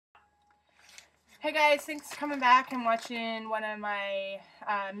Hey guys, thanks for coming back and watching one of my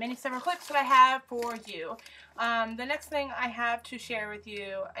mini summer clips that I have for you. The next thing I have to share with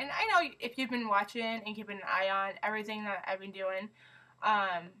you, and I know if you've been watching and keeping an eye on everything that I've been doing,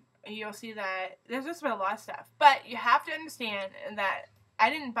 you'll see that there's just been a lot of stuff. But you have to understand that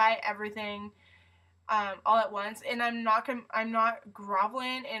I didn't buy everything all at once, and I'm not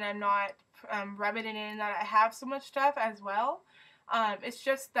groveling, and I'm not rubbing it in that I have so much stuff as well. It's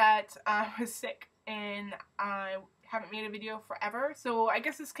just that I was sick and I haven't made a video forever, so I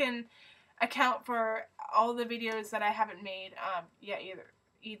guess this can account for all the videos that I haven't made yet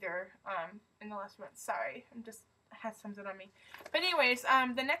either in the last month. Sorry, I had something on me. But anyways,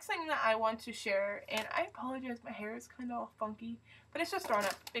 the next thing that I want to share, and I apologize, my hair is kind of all funky, but it's just thrown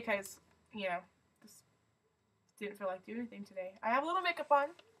up because, you know, just didn't feel like doing anything today. I have a little makeup on,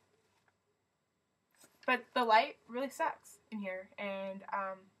 but the light really sucks in here, and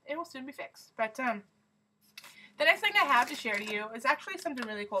it will soon be fixed. But the next thing I have to share to you is actually something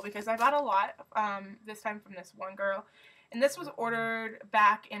really cool, because I bought a lot this time from this one girl, and this was ordered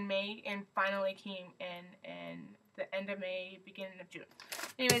back in May and finally came in the end of May, beginning of June.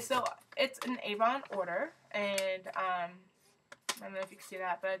 Anyway, so it's an Avon order, and I don't know if you can see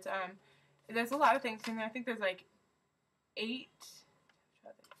that, but there's a lot of things in there. I think there's like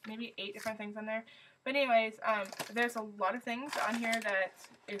maybe eight different things on there. But anyways, there's a lot of things on here that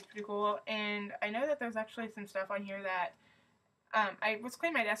is pretty cool, and I know that there's actually some stuff on here that I was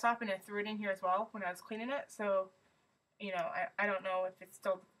cleaning my desk off and I threw it in here as well when I was cleaning it, so, you know, I don't know if it's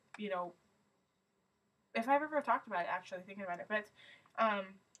still, you know, if I've ever talked about it, actually, thinking about it, but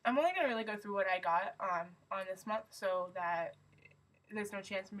I'm only going to really go through what I got on this month, so that there's no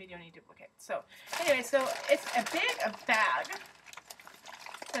chance of me doing any duplicates. So, anyway, so it's a bag.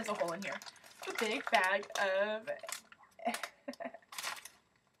 There's a hole in here. A big bag of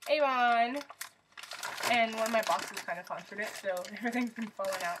Avon, and one of my boxes kind of conquered it, so everything's been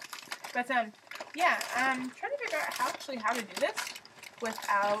falling out. But yeah, I'm trying to figure out how to do this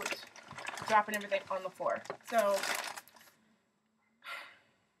without dropping everything on the floor. So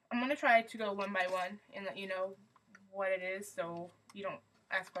I'm gonna try to go one by one and let you know what it is, so you don't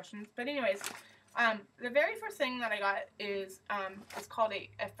ask questions. But anyways, the very first thing that I got is it's called a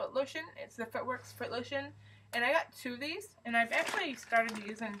foot lotion. It's the Footworks foot lotion, and I got two of these, and I've actually started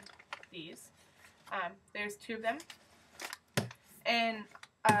using these. There's two of them, and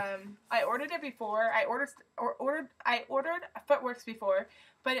I ordered it before. I ordered Footworks before,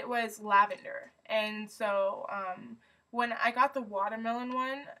 but it was lavender, and so when I got the watermelon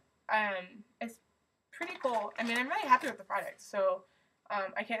one, it's pretty cool. I mean, I'm really happy with the product, so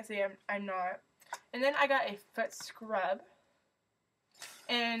I can't say I'm not. And then I got a foot scrub,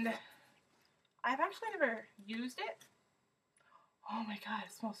 and I've actually never used it. Oh my god,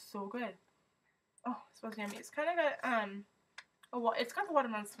 it smells so good. Oh, it smells yummy. It's kind of got it's got the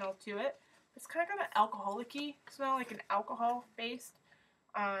watermelon smell to it. It's kind of got an alcoholic-y smell, like an alcohol based.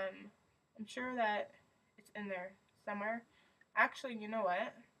 I'm sure that it's in there somewhere. Actually, you know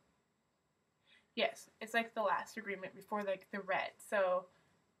what? Yes, it's like the last agreement before like the red. So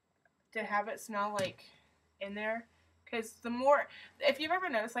to have it smell like in there, because the more, if you've ever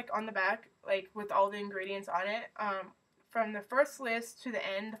noticed, like on the back, like with all the ingredients on it, from the first list to the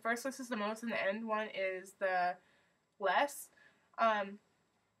end, the first list is the most and the end one is the less.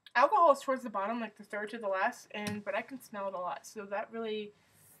 Alcohol is towards the bottom, like the third to the last, but I can smell it a lot, so that really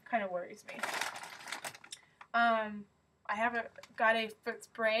kind of worries me. I got a foot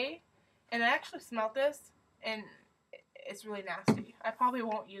spray, and I actually smelled this, and it's really nasty. I probably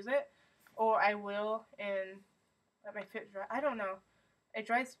won't use it, or I will and let my feet dry. I don't know. It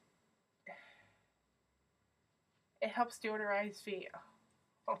dries. It helps deodorize feet.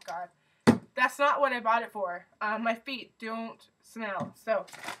 Oh god. That's not what I bought it for. My feet don't smell, so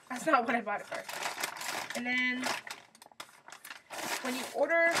that's not what I bought it for. And then when you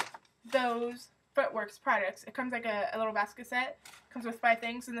order those Footworks products, it comes like a little basket set. It comes with 5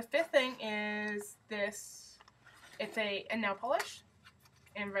 things, and the 5th thing is this. It's a nail polish,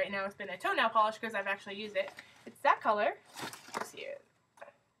 and right now it's been a toenail polish because I've actually used it. It's that color. Let's see it.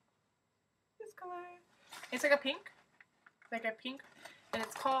 This color. It's like a pink. And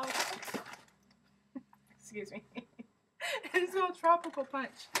it's called, excuse me, it's called Tropical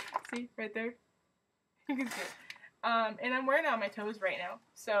Punch. See, right there? You can see it. And I'm wearing it on my toes right now,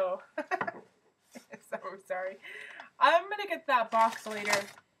 so, so sorry. I'm gonna get that box later.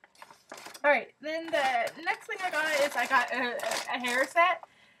 Alright, then the next thing I got a hair set.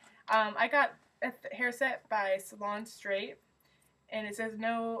 I got a hair set by Salon Straight, and it says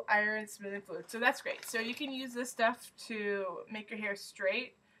no iron smoothing fluid, so that's great. So you can use this stuff to make your hair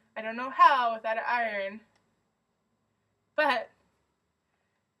straight, I don't know how without an iron, but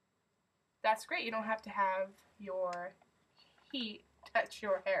that's great. You don't have to have your heat touch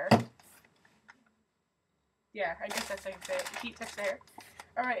your hair. Yeah, I guess that's like the heat touch the hair.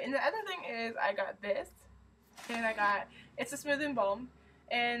 Alright, and the other thing is I got this, and it's a smoothing balm,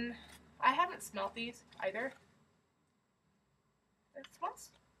 and I haven't smelled these either. It smells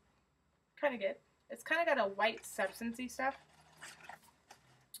kind of good. It's kind of got a white substancey stuff.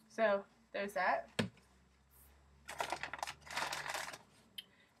 So, there's that.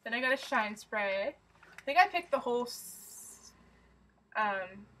 Then I got a shine spray. I think I picked the whole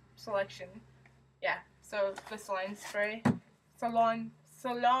selection. Yeah, so the salon spray. Salon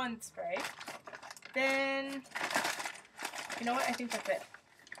spray. Then, you know what? I think that's it.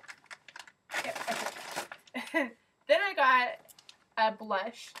 Yep, that's it. Then I got a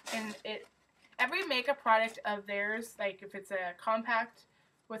blush, and every makeup product of theirs, like if it's a compact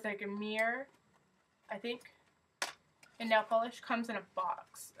with like a mirror, I think, and nail polish, comes in a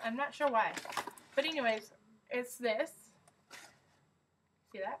box. I'm not sure why, but anyways, it's this.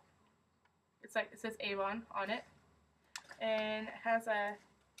 See that? It's like, it says Avon on it, and it has a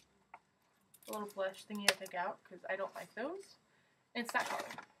little blush thingy to pick out because I don't like those. And it's that color.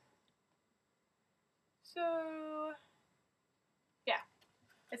 So yeah,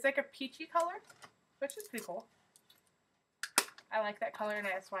 it's like a peachy color, which is pretty cool. I like that color, and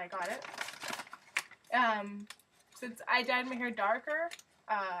that's why I got it. Since I dyed my hair darker,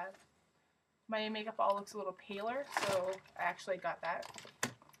 my makeup all looks a little paler, so I actually got that.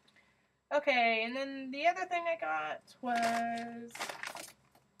 Okay, and then the other thing I got was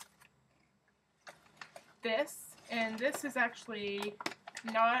this, and this is actually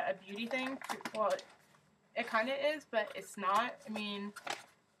not a beauty thing. Well, it kind of is, but it's not. I mean,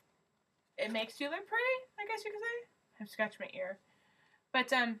 it makes you look pretty, I guess you could say. I've scratched my ear. But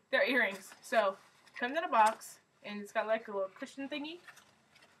they're earrings. So, it comes in a box, and it's got like a little cushion thingy.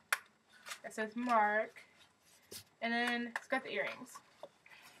 It says Mark. And then it's got the earrings.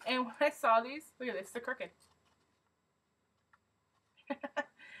 And when I saw these, look at this, they're crooked.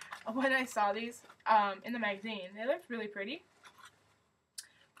 When I saw these in the magazine, they looked really pretty.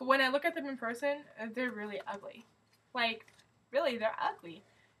 But when I look at them in person, they're really ugly. Like, really, they're ugly.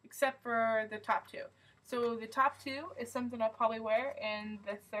 Except for the top two. So the top two is something I'll probably wear, and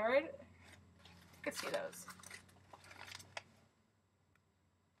the third, you can see those.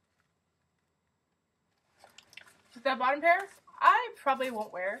 The bottom pair, I probably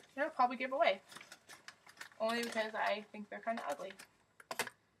won't wear, and I'll probably give away. Only because I think they're kind of ugly.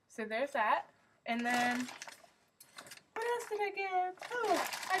 So there's that. And then, what else did I get? Oh,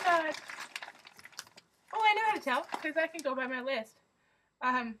 I know how to tell, because I can go by my list.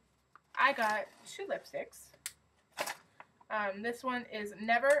 I got 2 lipsticks. This one is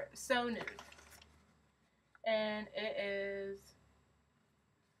Never So Nude. And it is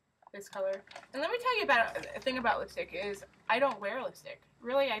this color. And let me tell you about a thing about lipstick is I don't wear lipstick.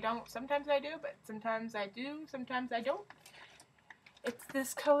 Really, I don't. Sometimes I do, but sometimes I do, sometimes I don't. It's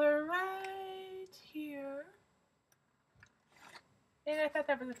this color right here. And I thought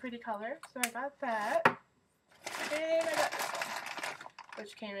that was a pretty color, so I got that. And I got this one,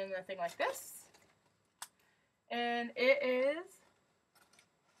 which came in a thing like this. And it's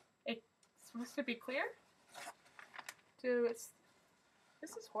supposed to be clear. So this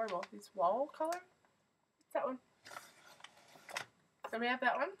is horrible. This wall color. It's that one. So we have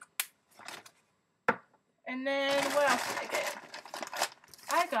that one. And then what else did I get?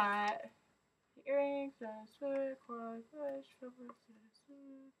 I got the earrings.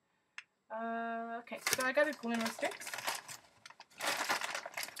 Okay, so I got a glimmer sticks.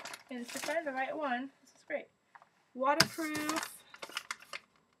 And to find the right one, this is great. Waterproof.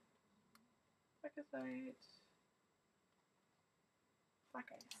 Black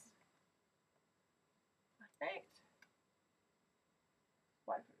ice. Black night.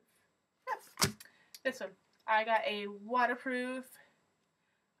 Waterproof. Yes. This one. I got a waterproof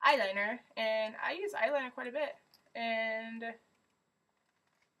eyeliner, and I use eyeliner quite a bit. And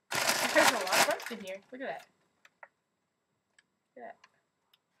there's a lot of parts in here. Look at that. Look at that.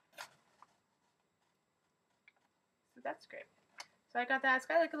 So that's great. So I got that. It's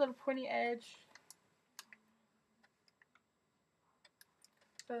got like a little pointy edge.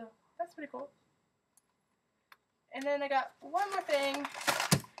 So that's pretty cool. And then I got one more thing,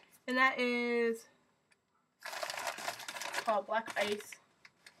 and that is called Black Ice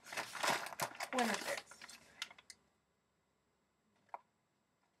Glimmer Sticks.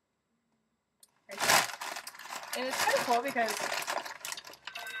 Right there. And it's kind of cool because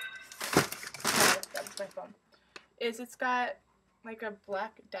that was my phone. It's got like a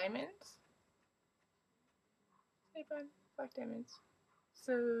black diamonds. Avon black diamonds.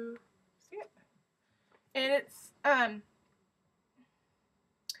 So see it, and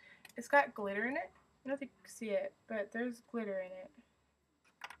it's got glitter in it. I don't think you can see it, but there's glitter in it.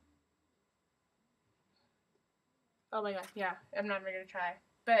 Oh my god, yeah, I'm not even gonna try.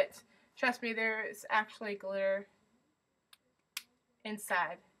 But trust me, there's actually glitter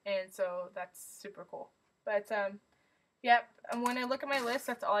inside, and so that's super cool. But yep, and when I look at my list,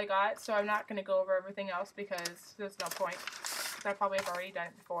 that's all I got. So I'm not gonna go over everything else because there's no point. I probably have already done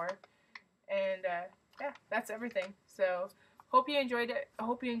it before. And yeah, that's everything. So hope you enjoyed it. I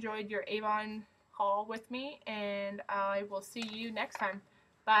hope you enjoyed your Avon haul with me, and I will see you next time.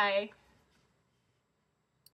 Bye.